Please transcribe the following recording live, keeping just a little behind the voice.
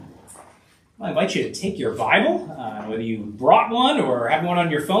I invite you to take your Bible, whether you brought one or have one on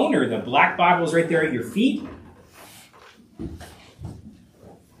your phone, or the black Bible is right there at your feet.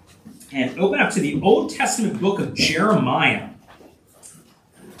 And open up to the Old Testament book of Jeremiah.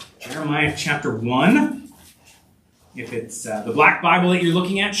 Jeremiah chapter 1. If it's the black Bible that you're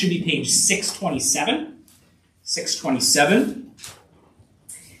looking at, it should be page 627. 627.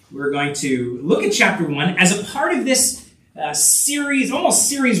 We're going to look at chapter 1 as a part of this series, almost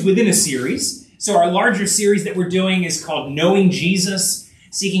series within a series. So our larger series that we're doing is called Knowing Jesus,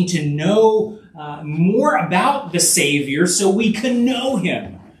 seeking to know more about the Savior so we can know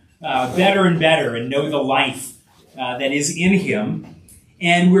Him better and better and know the life that is in Him.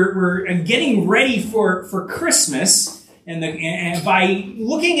 And we're getting ready for Christmas, and by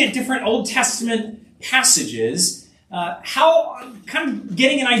looking at different Old Testament passages, kind of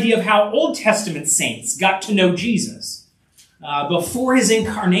getting an idea of how Old Testament saints got to know Jesus. Before His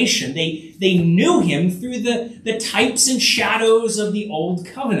incarnation, they knew Him through the types and shadows of the Old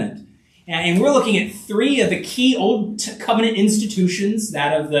Covenant. And we're looking at three of the key Old Covenant institutions,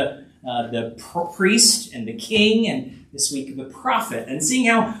 that of the priest and the king, and this week the prophet, and seeing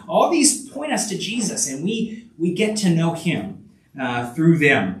how all these point us to Jesus, and we get to know Him through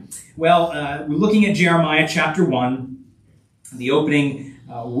them. Well, we're looking at Jeremiah chapter 1, the opening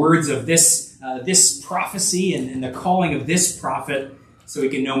words of this prophecy and the calling of this prophet, so we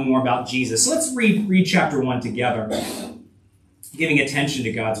can know more about Jesus. So let's read chapter 1 together, giving attention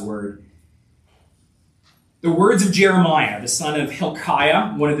to God's word. The words of Jeremiah, the son of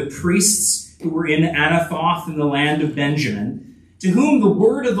Hilkiah, one of the priests who were in Anathoth in the land of Benjamin, to whom the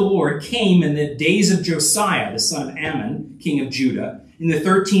word of the Lord came in the days of Josiah, the son of Ammon, king of Judah, in the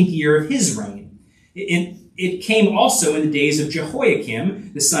 13th year of his reign. It came also in the days of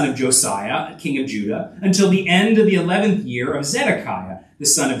Jehoiakim, the son of Josiah, king of Judah, until the end of the 11th year of Zedekiah, the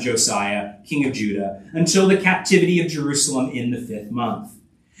son of Josiah, king of Judah, until the captivity of Jerusalem in the 5th month.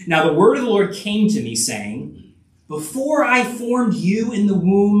 Now the word of the Lord came to me, saying, Before I formed you in the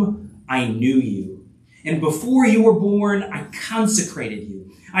womb, I knew you. And before you were born, I consecrated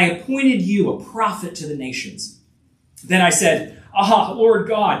you. I appointed you a prophet to the nations. Then I said, Ah, Lord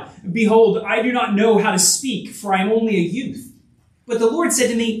God, behold, I do not know how to speak, for I am only a youth. But the Lord said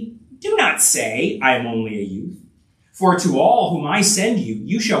to me, Do not say, I am only a youth. For to all whom I send you,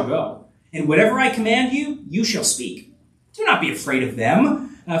 you shall go. And whatever I command you, you shall speak. Do not be afraid of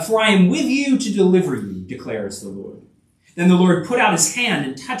them, for I am with you to deliver you, declares the Lord. Then the Lord put out His hand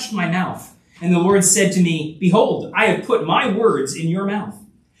and touched my mouth. And the Lord said to me, Behold, I have put my words in your mouth.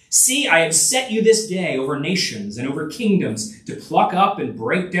 See, I have set you this day over nations and over kingdoms to pluck up and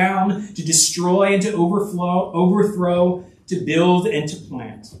break down, to destroy and to overthrow, to build and to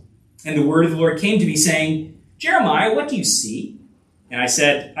plant. And the word of the Lord came to me, saying, Jeremiah, what do you see? And I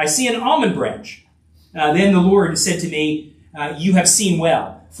said, I see an almond branch. Then the Lord said to me, You have seen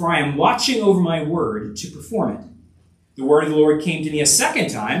well, for I am watching over my word to perform it. The word of the Lord came to me a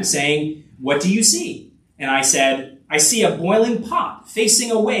second time, saying, What do you see? And I said, I see a boiling pot facing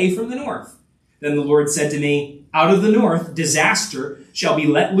away from the north. Then the Lord said to me, Out of the north disaster shall be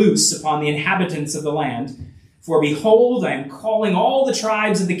let loose upon the inhabitants of the land. For behold, I am calling all the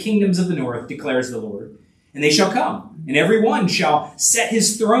tribes of the kingdoms of the north, declares the Lord. And they shall come, and every one shall set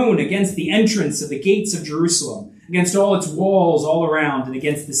his throne against the entrance of the gates of Jerusalem, against all its walls all around, and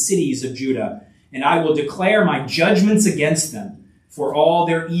against the cities of Judah. And I will declare my judgments against them for all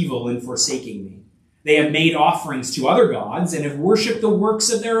their evil in forsaking me. They have made offerings to other gods and have worshipped the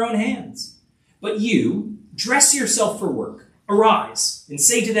works of their own hands. But you, dress yourself for work. Arise, and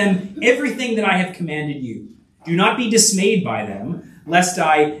say to them everything that I have commanded you. Do not be dismayed by them, lest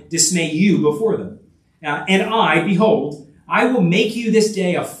I dismay you before them. And I, behold, I will make you this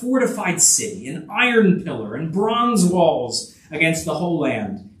day a fortified city, an iron pillar and bronze walls against the whole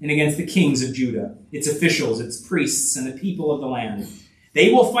land and against the kings of Judah, its officials, its priests, and the people of the land.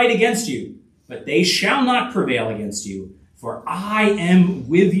 They will fight against you, but they shall not prevail against you, for I am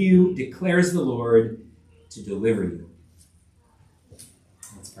with you, declares the Lord, to deliver you.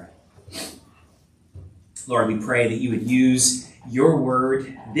 Let's pray. Lord, we pray that you would use your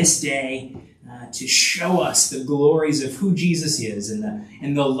word this day to show us the glories of who Jesus is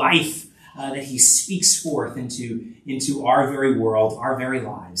and the life that he speaks forth into our very world, our very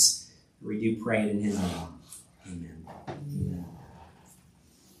lives. We do pray it in his name. Amen. Amen.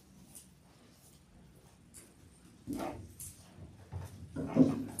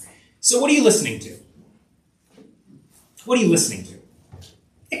 So what are you listening to? What are you listening to?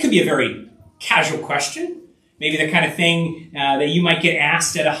 It could be a very casual question, maybe the kind of thing that you might get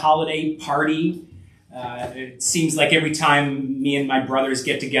asked at a holiday party, It seems like every time me and my brothers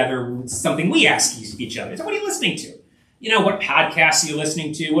get together, it's something we ask each other. So what are you listening to? What podcasts are you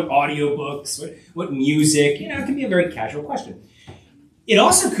listening to? What audiobooks? What music? It can be a very casual question. It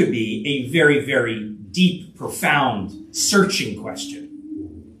also could be a very, very deep, profound, searching question.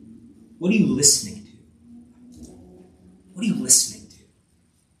 What are you listening to? What are you listening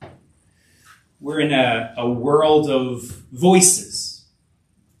to? We're in a world of voices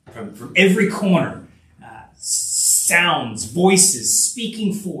from every corner. Sounds, voices,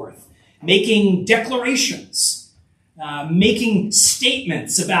 speaking forth, making declarations, making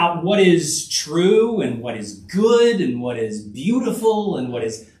statements about what is true and what is good and what is beautiful and what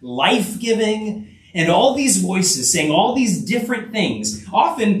is life-giving. And all these voices saying all these different things,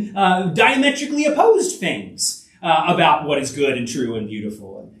 often diametrically opposed things about what is good and true and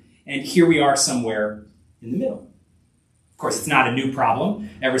beautiful. And here we are somewhere in the middle. Of course, it's not a new problem.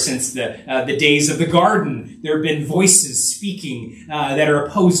 Ever since the days of the garden, there have been voices speaking that are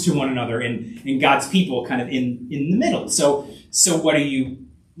opposed to one another, and God's people kind of in the middle. So what are you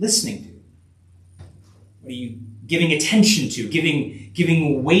listening to? What are you giving attention to,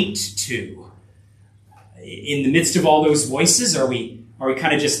 giving weight to? In the midst of all those voices, are we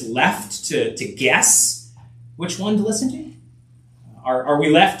kind of just left to guess which one to listen to? Are we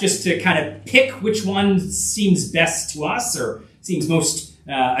left just to kind of pick which one seems best to us or seems most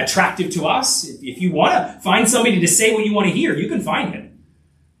attractive to us? If you want to find somebody to say what you want to hear, you can find it.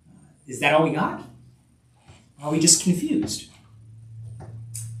 Is that all we got? Are we just confused?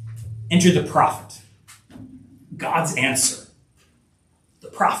 Enter the prophet. God's answer. The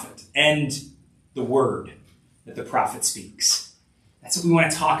prophet and the word that the prophet speaks. That's what we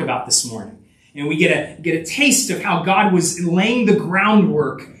want to talk about this morning. And we get a taste of how God was laying the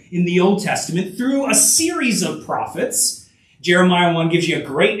groundwork in the Old Testament through a series of prophets. Jeremiah 1 gives you a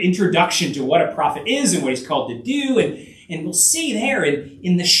great introduction to what a prophet is and what he's called to do. And we'll see there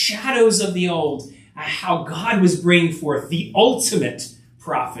in the shadows of the old how God was bringing forth the ultimate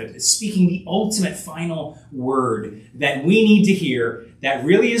prophet, speaking the ultimate final word that we need to hear that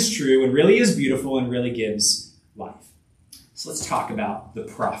really is true and really is beautiful and really gives life. So let's talk about the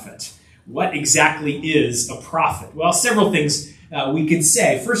prophet. What exactly is a prophet? Well, several things we could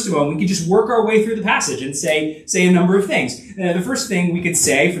say. First of all, we could just work our way through the passage and say a number of things. The first thing we could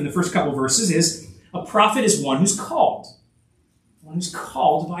say from the first couple verses is a prophet is one who's called. One who's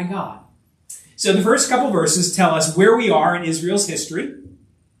called by God. So the first couple verses tell us where we are in Israel's history.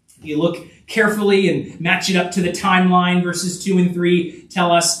 If you look carefully and match it up to the timeline, verses 2 and 3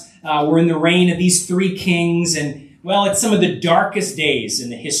 tell us we're in the reign of these three kings, and well, it's some of the darkest days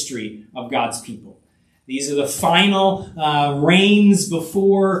in the history of God's people. These are the final reigns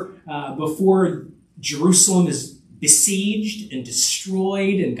before Jerusalem is besieged and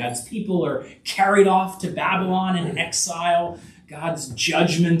destroyed, and God's people are carried off to Babylon in exile. God's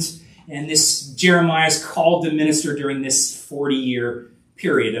judgment, and this Jeremiah is called to minister during this 40-year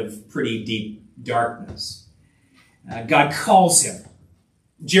period of pretty deep darkness. God calls him.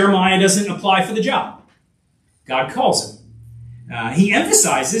 Jeremiah doesn't apply for the job. God calls him. He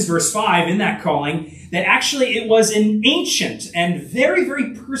emphasizes, verse 5, in that calling, that actually it was an ancient and very,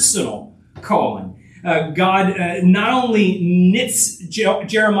 very personal calling. God not only knits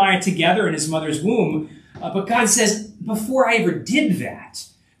Jeremiah together in his mother's womb, but God says, before I ever did that,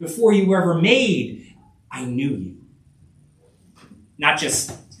 before you were ever made, I knew you. Not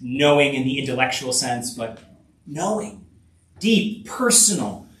just knowing in the intellectual sense, but knowing. Deep,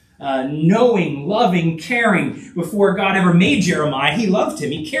 personal, knowing, loving, caring. Before God ever made Jeremiah, he loved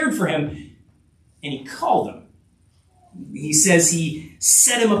him, he cared for him, and he called him. He says he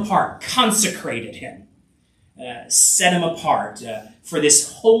set him apart, consecrated him, set him apart for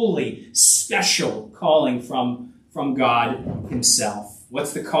this holy, special calling from God himself.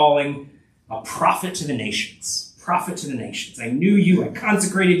 What's the calling? A prophet to the nations. Prophet to the nations. I knew you, I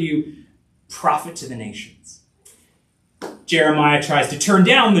consecrated you, prophet to the nations. Jeremiah tries to turn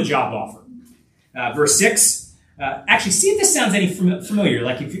down the job offer. Verse 6. Actually, see if this sounds any familiar,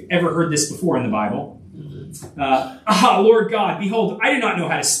 like if you've ever heard this before in the Bible. Lord God, behold, I do not know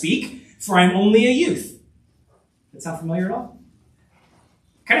how to speak, for I am only a youth. That sound familiar at all?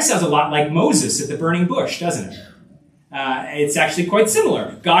 Kind of sounds a lot like Moses at the burning bush, doesn't it? It's actually quite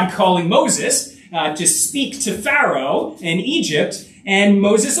similar. God calling Moses to speak to Pharaoh in Egypt, and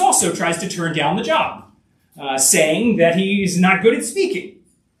Moses also tries to turn down the job, saying that he's not good at speaking.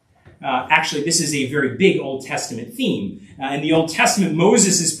 Actually, this is a very big Old Testament theme. In the Old Testament,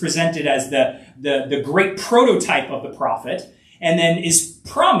 Moses is presented as the great prototype of the prophet, and then is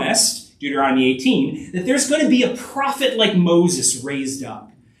promised, Deuteronomy 18, that there's going to be a prophet like Moses raised up.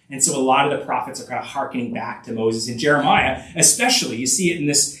 And so a lot of the prophets are kind of hearkening back to Moses and Jeremiah, especially. You see it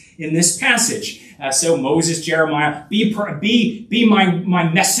in this passage. So Moses, Jeremiah, be my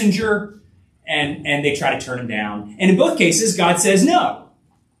messenger, and they try to turn him down. And in both cases, God says, no,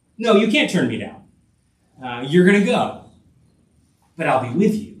 you can't turn me down. You're going to go, but I'll be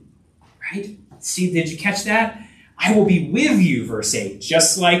with you, right? See, did you catch that? I will be with you, verse 8.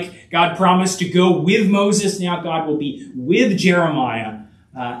 Just like God promised to go with Moses, now God will be with Jeremiah,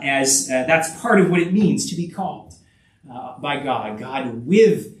 as that's part of what it means to be called by God. God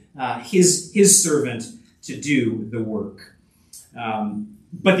with his servant to do the work.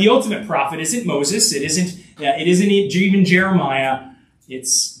 But the ultimate prophet isn't Moses. It isn't even Jeremiah.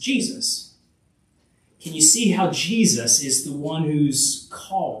 It's Jesus. Can you see how Jesus is the one who's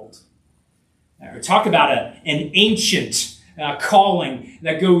called? Talk about an ancient calling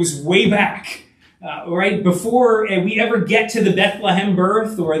that goes way back, right? Before we ever get to the Bethlehem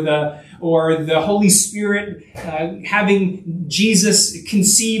birth or the Holy Spirit having Jesus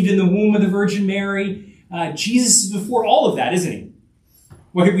conceived in the womb of the Virgin Mary, Jesus is before all of that, isn't he?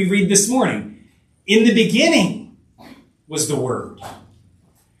 What did we read this morning? In the beginning was the Word.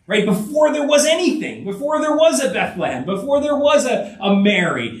 Right? Before there was anything, before there was a Bethlehem, before there was a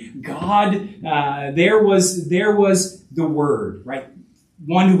Mary, God, there was the Word, right?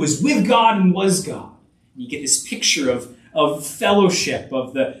 One who was with God and was God. You get this picture of fellowship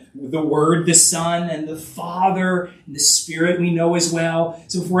of the Word, the Son, and the Father, and the Spirit we know as well.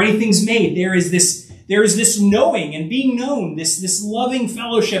 So before anything's made, there is this knowing and being known, this loving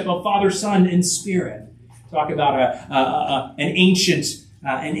fellowship of Father, Son, and Spirit. Talk about an ancient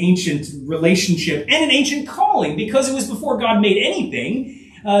relationship and an ancient calling, because it was before God made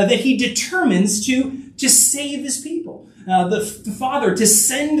anything that he determines to save his people. The Father, to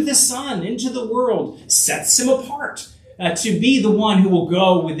send the Son into the world, sets him apart to be the one who will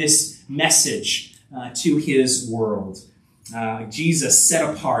go with this message to his world. Jesus, set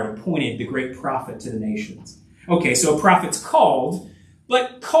apart, appointed the great prophet to the nations. Okay, so a prophet's called,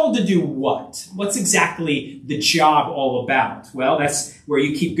 but called to do what? What's exactly the job all about? Well, that's where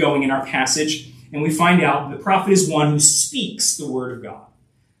you keep going in our passage, and we find out the prophet is one who speaks the word of God.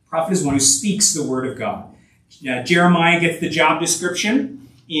 The prophet is one who speaks the word of God. Jeremiah gets the job description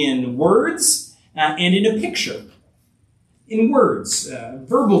in words and in a picture. In words,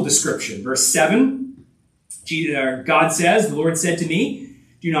 verbal description. Verse 7, God says, the Lord said to me,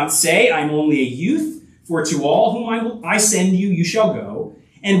 do not say, I'm only a youth, for to all whom I send you, you shall go,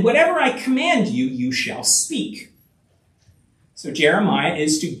 and whatever I command you, you shall speak. So Jeremiah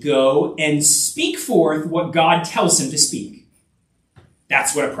is to go and speak forth what God tells him to speak.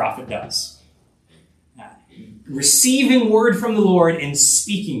 That's what a prophet does. Receiving word from the Lord and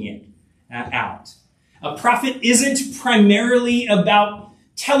speaking it out. A prophet isn't primarily about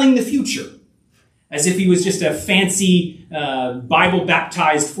telling the future, as if he was just a fancy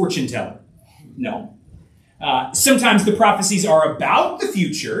Bible-baptized fortune teller. No. Sometimes the prophecies are about the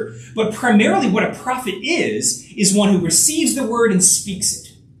future, but primarily what a prophet is one who receives the word and speaks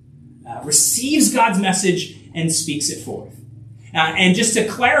it. Receives God's message and speaks it forth. And just to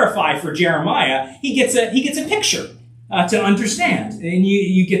clarify for Jeremiah, he gets a picture to understand. And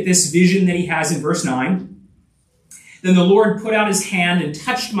you get this vision that he has in verse 9. Then the Lord put out his hand and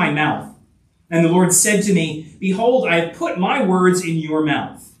touched my mouth. And the Lord said to me, behold, I have put my words in your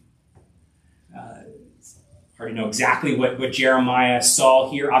mouth. Hard to know exactly what Jeremiah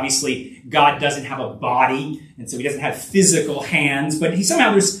saw here. Obviously, God doesn't have a body, and so he doesn't have physical hands, but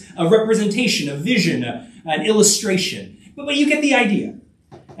somehow there's a representation, a vision, an illustration. But you get the idea.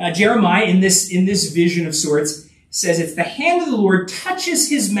 Jeremiah, in this vision of sorts, says it's the hand of the Lord touches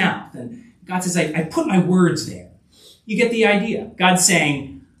his mouth. And God says, I put my words there. You get the idea. God's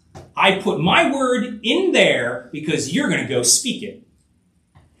saying, I put my word in there because you're going to go speak it.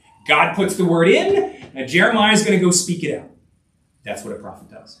 God puts the word in, and Jeremiah's going to go speak it out. That's what a prophet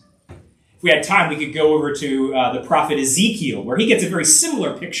does. If we had time, we could go over to the prophet Ezekiel, where he gets a very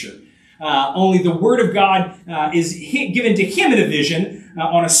similar picture. Only the word of God is given to him in a vision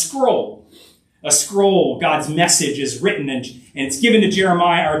on a scroll. A scroll, God's message is written, and it's given to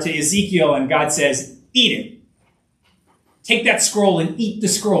Jeremiah or to Ezekiel, and God says, eat it. Take that scroll and eat the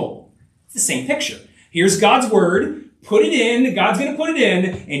scroll. It's the same picture. Here's God's word. Put it in. God's going to put it in,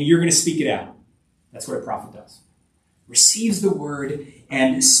 and you're going to speak it out. That's what a prophet does. Receives the word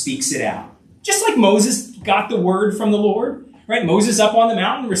and speaks it out. Just like Moses got the word from the Lord, right? Moses up on the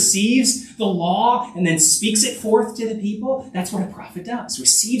mountain receives the law and then speaks it forth to the people. That's what a prophet does.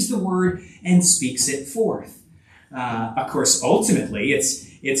 Receives the word and speaks it forth. Of course, ultimately,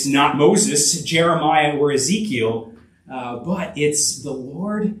 it's not Moses, Jeremiah, or Ezekiel but it's the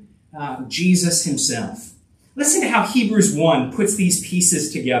Lord Jesus himself. Listen to how Hebrews 1 puts these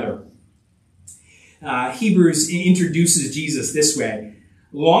pieces together. Hebrews introduces Jesus this way.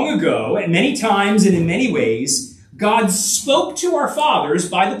 Long ago, and many times and in many ways, God spoke to our fathers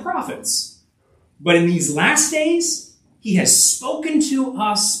by the prophets. But in these last days, he has spoken to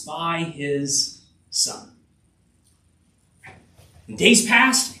us by his Son. In days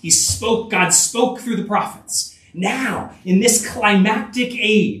past, God spoke through the prophets. Now, in this climactic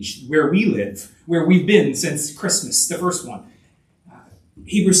age where we live, where we've been since Christmas, the first one,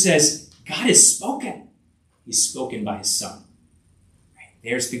 Hebrews says, God has spoken. He's spoken by his Son.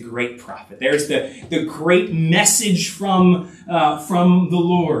 There's the great prophet. There's the great message from the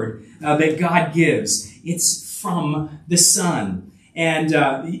Lord that God gives. It's from the Son. And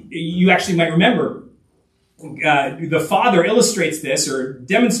you actually might remember the Father illustrates this or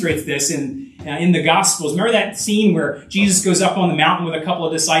demonstrates this in the Gospels. Remember that scene where Jesus goes up on the mountain with a couple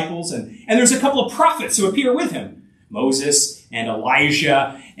of disciples, and there's a couple of prophets who appear with him. Moses and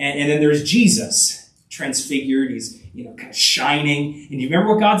Elijah, and then there's Jesus, transfigured. He's kind of shining. And you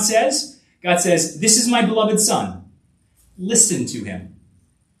remember what God says? God says, "This is my beloved Son. Listen to him."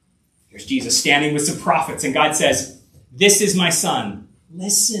 Here's Jesus standing with some prophets, and God says, "This is my Son.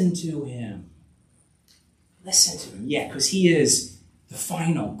 Listen to him." Listen to him. Yeah, because he is the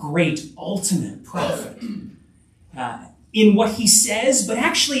final, great, ultimate prophet. In what he says, but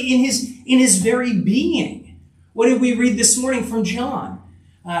actually in his very being. What did we read this morning from John?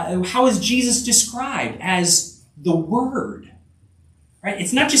 How is Jesus described? As the Word. Right?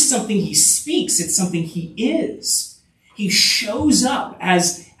 It's not just something he speaks, it's something he is. He shows up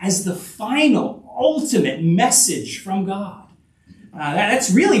as the final, ultimate message from God.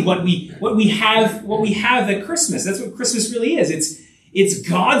 That's really what we have at Christmas. That's what Christmas really is. It's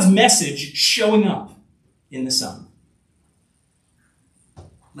God's message showing up in the Son.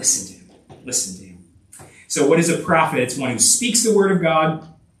 Listen to him. Listen to him. So what is a prophet? It's one who speaks the word of God.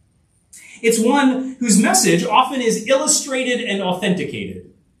 It's one whose message often is illustrated and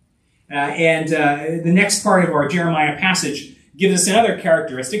authenticated. The next part of our Jeremiah passage gives us another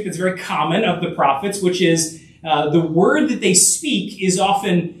characteristic that's very common of the prophets, which is the word that they speak is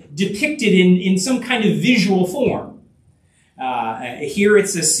often depicted in some kind of visual form. Here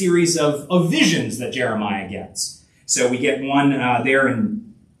it's a series of visions that Jeremiah gets. So we get one there in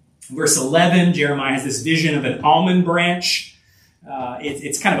verse 11. Jeremiah has this vision of an almond branch.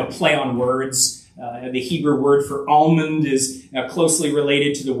 It's kind of a play on words. The Hebrew word for almond is closely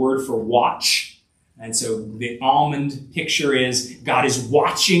related to the word for watch. And so the almond picture is God is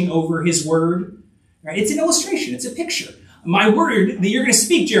watching over his word. Right? It's an illustration. It's a picture. My word that you're going to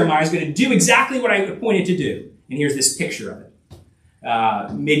speak, Jeremiah, is going to do exactly what I appointed to do. And here's this picture of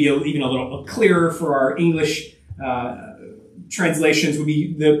it. Maybe even a little clearer for our English translations would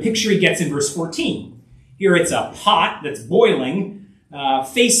be the picture he gets in verse 14. Here it's a pot that's boiling,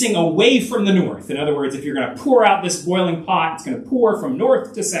 facing away from the north. In other words, if you're going to pour out this boiling pot, it's going to pour from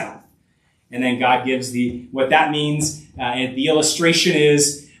north to south. And then God gives what that means. And the illustration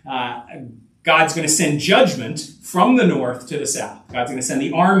is God's going to send judgment from the north to the south. God's going to send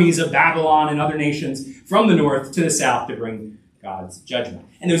the armies of Babylon and other nations from the north to the south to bring God's judgment.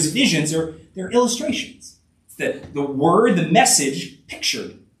 And those visions they're illustrations. It's the word, the message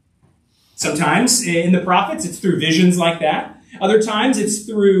pictured. Sometimes in the prophets, it's through visions like that. Other times it's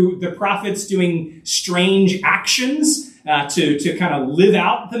through the prophets doing strange actions to kind of live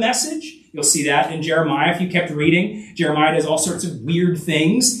out the message. You'll see that in Jeremiah. If you kept reading, Jeremiah does all sorts of weird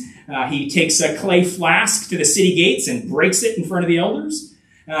things. He takes a clay flask to the city gates and breaks it in front of the elders.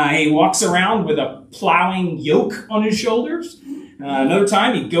 He walks around with a plowing yoke on his shoulders. Another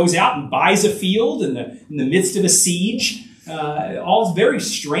time, he goes out and buys a field in the midst of a siege. All very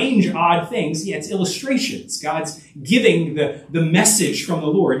strange, odd things. Yeah, it's illustrations. God's giving the message from the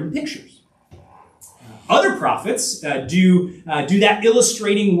Lord in pictures. Other prophets do that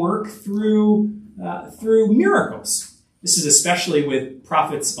illustrating work through miracles. This is especially with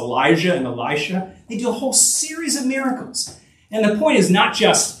prophets Elijah and Elisha. They do a whole series of miracles. And the point is not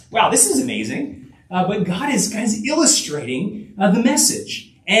just, wow, this is amazing, but God is illustrating the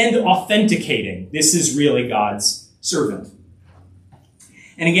message and authenticating. This is really God's servant.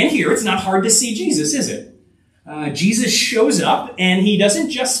 And again, here, it's not hard to see Jesus, is it? Jesus shows up, and he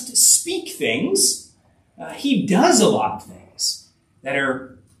doesn't just speak things. He does a lot of things that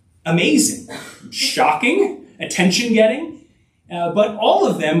are amazing, shocking, attention-getting, but all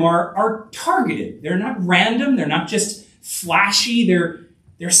of them are targeted. They're not random. They're not just flashy.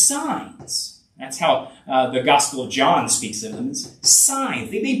 They're signs. That's how the Gospel of John speaks of them. It's signs.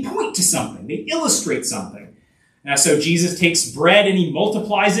 They point to something. They illustrate something. So Jesus takes bread and he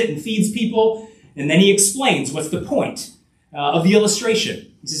multiplies it and feeds people, and then he explains what's the point of the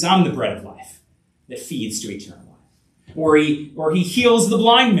illustration. He says, I'm the bread of life that feeds to eternal life. Or he heals the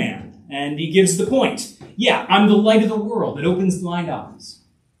blind man, and he gives the point. Yeah, I'm the light of the world that opens blind eyes.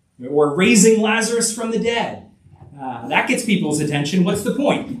 Or raising Lazarus from the dead. That gets people's attention. What's the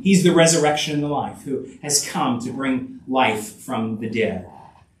point? He's the resurrection and the life who has come to bring life from the dead.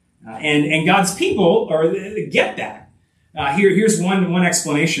 And God's people get that. Here's one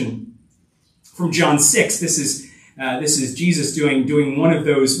explanation from John 6. This is Jesus doing one of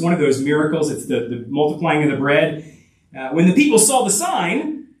those miracles. It's the multiplying of the bread. When the people saw the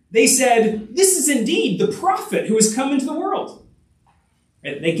sign, they said, "This is indeed the prophet who has come into the world."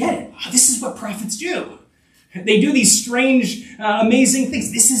 They get it. This is what prophets do. They do these strange, amazing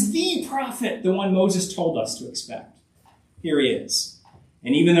things. This is the prophet, the one Moses told us to expect. Here he is.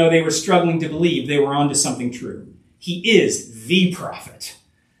 And even though they were struggling to believe, they were onto something true. He is the prophet.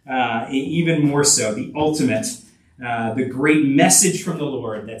 Even more so, the ultimate, the great message from the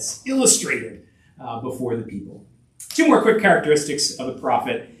Lord that's illustrated before the people. Two more quick characteristics of a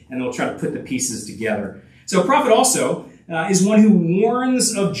prophet, and then we'll try to put the pieces together. So a prophet also is one who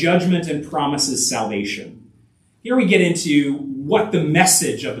warns of judgment and promises salvation. Here we get into what the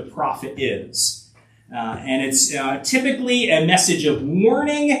message of the prophet is. And it's typically a message of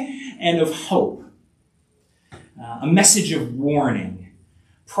warning and of hope. A message of warning.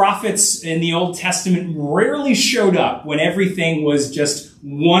 Prophets in the Old Testament rarely showed up when everything was just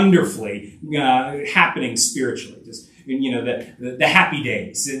wonderfully happening spiritually. Just, the happy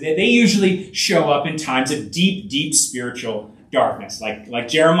days. They usually show up in times of deep, deep spiritual darkness. Like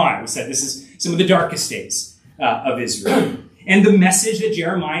Jeremiah, we said this is some of the darkest days of Israel. And the message that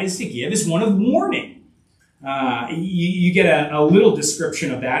Jeremiah is to give is one of warning. You get a little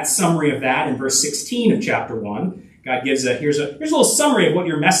description of that, summary of that in verse 16 of chapter 1. God gives here's a little summary of what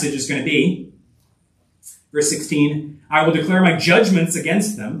your message is going to be. Verse 16, I will declare my judgments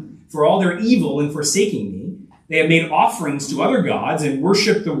against them for all their evil in forsaking me. They have made offerings to other gods and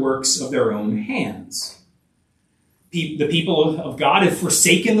worshiped the works of their own hands. The people of God have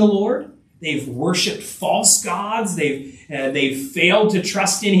forsaken the Lord. They've worshipped false gods. They've failed to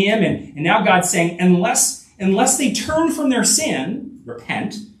trust in him. And now God's saying, unless they turn from their sin,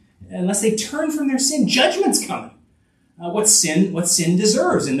 repent, unless they turn from their sin, judgment's coming. What sin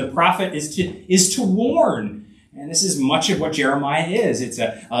deserves. And the prophet is to warn. And this is much of what Jeremiah is. It's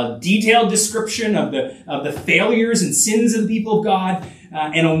a detailed description of the failures and sins of the people of God,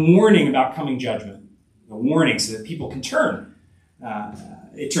 and a warning about coming judgment. A warning so that people can turn.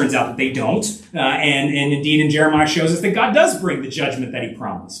 It turns out that they don't. And indeed, in Jeremiah shows us that God does bring the judgment that he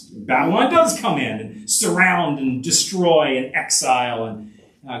promised. Babylon does come in and surround and destroy and exile,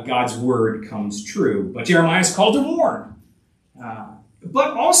 and God's word comes true. But Jeremiah is called to warn.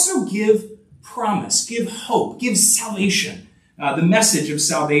 But also give promise, give hope, give salvation, the message of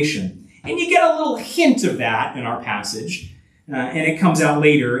salvation. And you get a little hint of that in our passage, and it comes out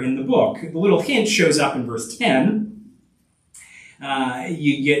later in the book. The little hint shows up in verse 10.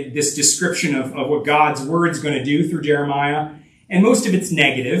 You get this description of what God's word is going to do through Jeremiah, and most of it's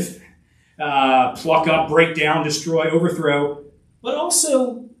negative. Pluck up, break down, destroy, overthrow, but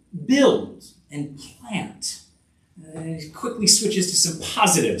also build and plant. It quickly switches to some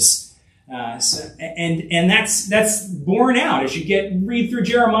positives. And that's borne out as you read through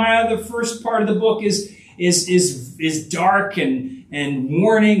Jeremiah. The first part of the book is dark and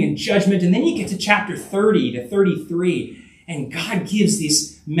warning and judgment, and then you get to chapter 30 to 33. And God gives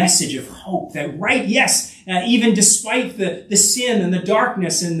this message of hope that, even despite the sin and the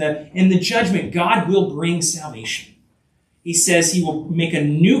darkness and the judgment, God will bring salvation. He says he will make a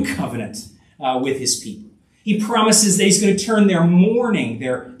new covenant with his people. He promises that he's going to turn their mourning,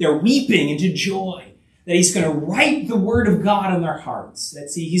 their weeping into joy. That he's going to write the word of God on their hearts.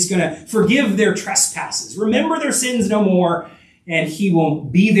 That he's going to forgive their trespasses, remember their sins no more, and he will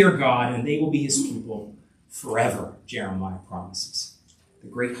be their God and they will be his people forever, Jeremiah promises. The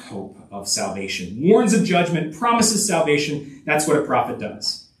great hope of salvation. Warns of judgment, promises salvation. That's what a prophet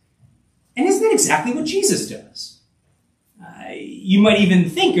does. And isn't that exactly what Jesus does? You might even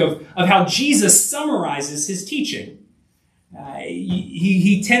think of how Jesus summarizes his teaching.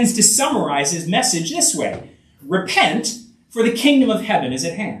 He tends to summarize his message this way. Repent, for the kingdom of heaven is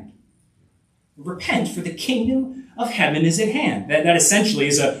at hand. Repent, for the kingdom of heaven is at hand. That essentially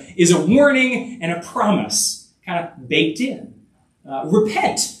is a warning and a promise kind of baked in.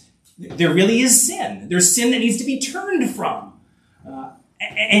 Repent. There really is sin. There's sin that needs to be turned from.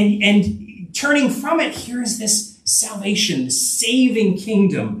 And turning from it, here is this salvation, the saving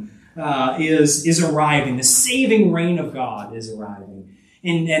kingdom is arriving. The saving reign of God is arriving.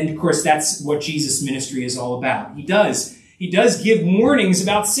 And of course, that's what Jesus' ministry is all about. He does give warnings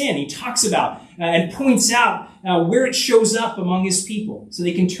about sin. He talks about and points out where it shows up among his people so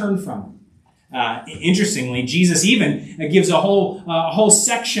they can turn from it. Interestingly, Jesus even gives a whole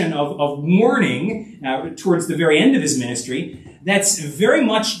section of warning towards the very end of his ministry that's very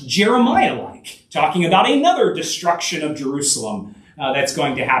much Jeremiah-like, talking about another destruction of Jerusalem that's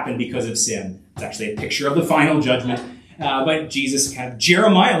going to happen because of sin. It's actually a picture of the final judgment, but Jesus kind of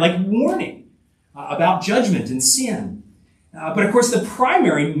Jeremiah-like warning about judgment and sin. But of course, the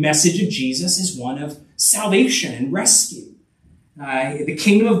primary message of Jesus is one of salvation and rescue. The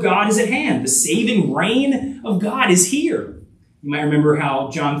kingdom of God is at hand. The saving reign of God is here. You might remember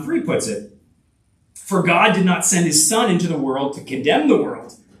how John 3 puts it. For God did not send his Son into the world to condemn the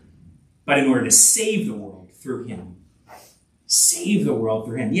world, but in order to save the world through him. Save the world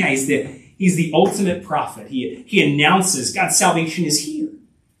through him. Yeah, he's the ultimate prophet. He announces God's salvation is here.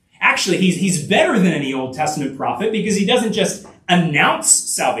 Actually, he's better than any Old Testament prophet because he doesn't just announce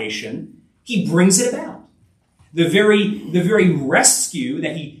salvation, he brings it about. The very rescue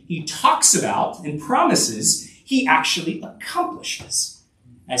that he talks about and promises, he actually accomplishes.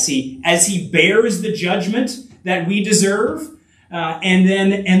 As he bears the judgment that we deserve, and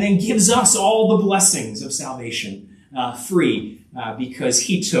then gives us all the blessings of salvation free because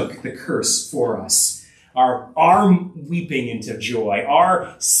he took the curse for us. Our weeping into joy,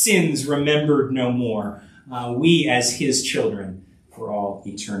 our sins remembered no more. We as his children for all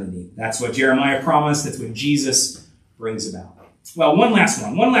eternity. That's what Jeremiah promised. That's what Jesus brings about. Well, one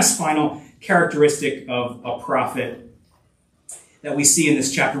last final characteristic of a prophet that we see in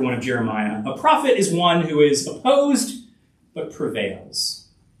this chapter 1 of Jeremiah. A prophet is one who is opposed but prevails.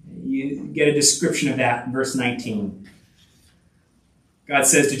 You get a description of that in verse 19. God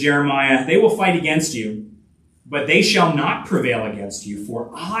says to Jeremiah, they will fight against you, but they shall not prevail against you,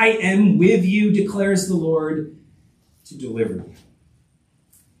 for I am with you, declares the Lord, to deliver you.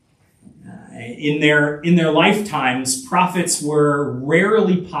 In their lifetimes, prophets were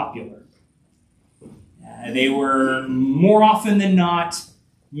rarely popular. They were more often than not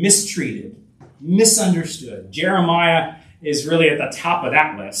mistreated, misunderstood. Jeremiah is really at the top of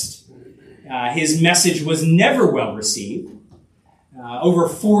that list. His message was never well received. Over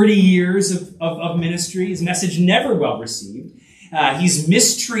 40 years of ministry, his message never well received. He's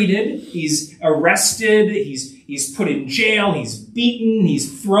mistreated, he's arrested, he's put in jail, he's beaten,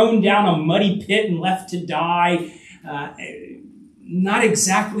 he's thrown down a muddy pit and left to die. Not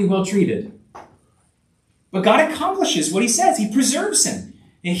exactly well treated. But God accomplishes what he says. He preserves him.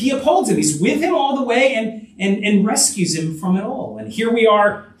 And he upholds him. He's with him all the way and rescues him from it all. And here we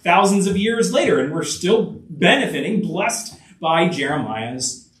are thousands of years later, and we're still benefiting, blessed by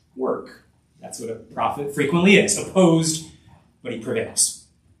Jeremiah's work. That's what a prophet frequently is. Opposed, but he prevails.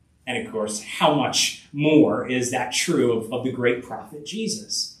 And of course, how much more is that true of the great prophet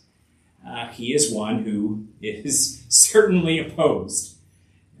Jesus? He is one who is certainly opposed.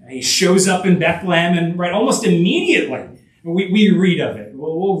 He shows up in Bethlehem, and right almost immediately we read of it.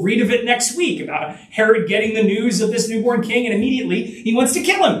 We'll read of it next week about Herod getting the news of this newborn king, and immediately he wants to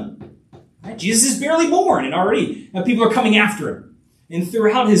kill him. Right? Jesus is barely born, and already people are coming after him. And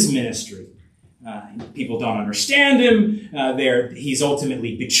throughout his ministry, people don't understand him. He's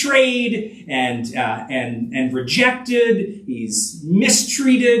ultimately betrayed and rejected. He's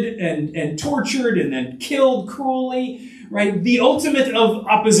mistreated and tortured and then killed cruelly. Right? The ultimate of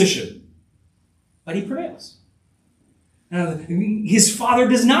opposition. But he prevails. His father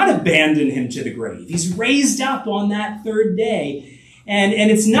does not abandon him to the grave. He's raised up on that third day. And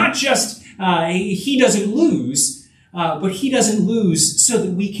it's not just he doesn't lose, but he doesn't lose so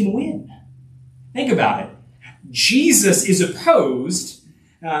that we can win. Think about it. Jesus is opposed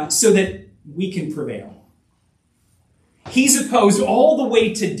so that we can prevail. He's opposed all the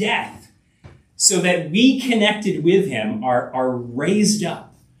way to death so that we connected with him are raised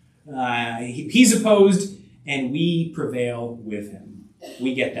up. He's opposed and we prevail with him.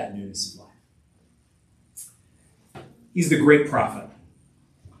 We get that newness of life. He's the great prophet.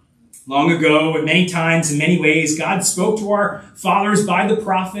 Long ago, and many times, in many ways, God spoke to our fathers by the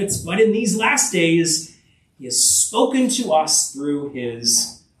prophets, but in these last days, he has spoken to us through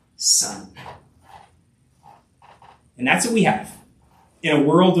his Son. And that's what we have in a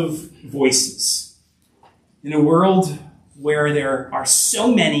world of voices. In a world where there are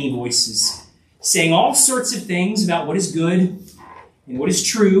so many voices saying all sorts of things about what is good and what is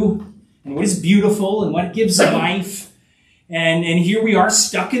true and what is beautiful and what gives life. And here we are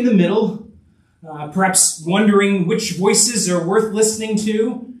stuck in the middle, perhaps wondering which voices are worth listening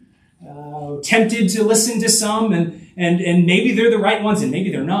to. tempted to listen to some, and maybe they're the right ones, and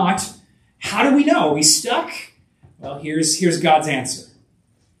maybe they're not. How do we know? Are we stuck? Well, here's God's answer.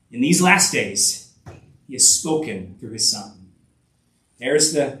 In these last days, he has spoken through his Son.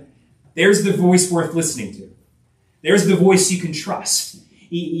 There's the voice worth listening to. There's the voice you can trust.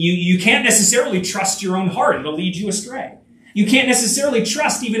 You can't necessarily trust your own heart. It'll lead you astray. You can't necessarily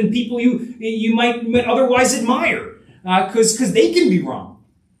trust even people you might otherwise admire, because they can be wrong.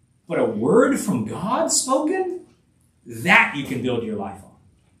 But a word from God spoken, that you can build your life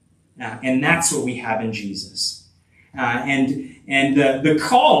on. And that's what we have in Jesus. And the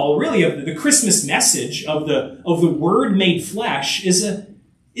call, really, of the Christmas message of the Word made flesh is a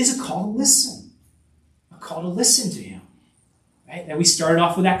call to listen. A call to listen to him. Right? And we started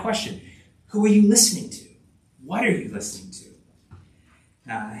off with that question. Who are you listening to? What are you listening to?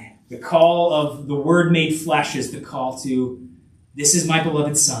 The call of the Word made flesh is the call to, this is my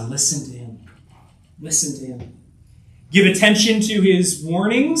beloved Son. Listen to him. Listen to him. Give attention to his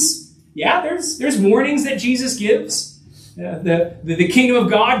warnings. Yeah, there's warnings that Jesus gives. The kingdom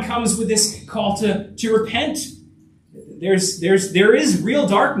of God comes with this call to repent. There is real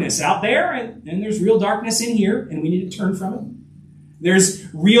darkness out there, and there's real darkness in here, and we need to turn from it. There's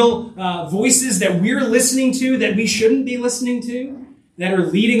real voices that we're listening to that we shouldn't be listening to, that are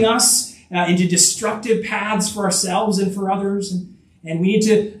leading us into destructive paths for ourselves and for others. And we need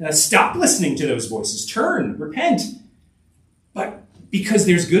to stop listening to those voices. Turn, repent. But because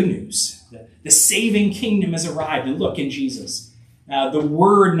there's good news. The saving kingdom has arrived. And look, in Jesus, the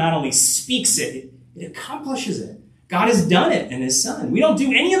Word not only speaks it, it accomplishes it. God has done it in his Son. We don't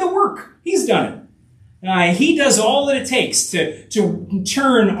do any of the work. He's done it. He does all that it takes to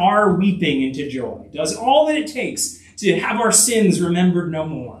turn our weeping into joy. Does all that it takes to have our sins remembered no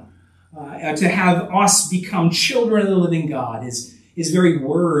more. To have us become children of the living God. His very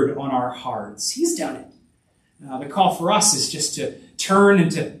word on our hearts. He's done it. The call for us is just to turn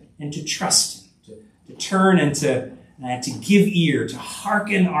and to trust him. To turn and to give ear, to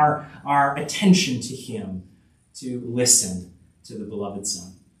hearken our attention to him. To listen to the beloved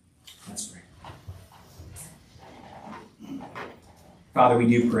Son. Let's pray. Father, we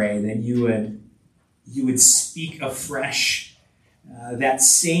do pray that you would speak afresh that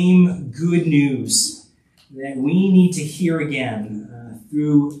same good news that we need to hear again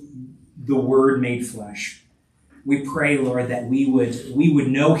through the Word made flesh. We pray, Lord, that we would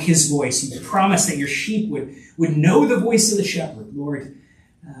know his voice. You promise that your sheep would know the voice of the shepherd. Lord,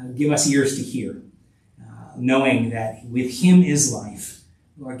 give us ears to hear, knowing that with him is life.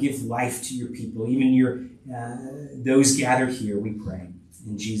 Lord, give life to your people, even those gathered here, we pray.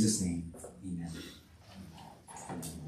 In Jesus' name, amen.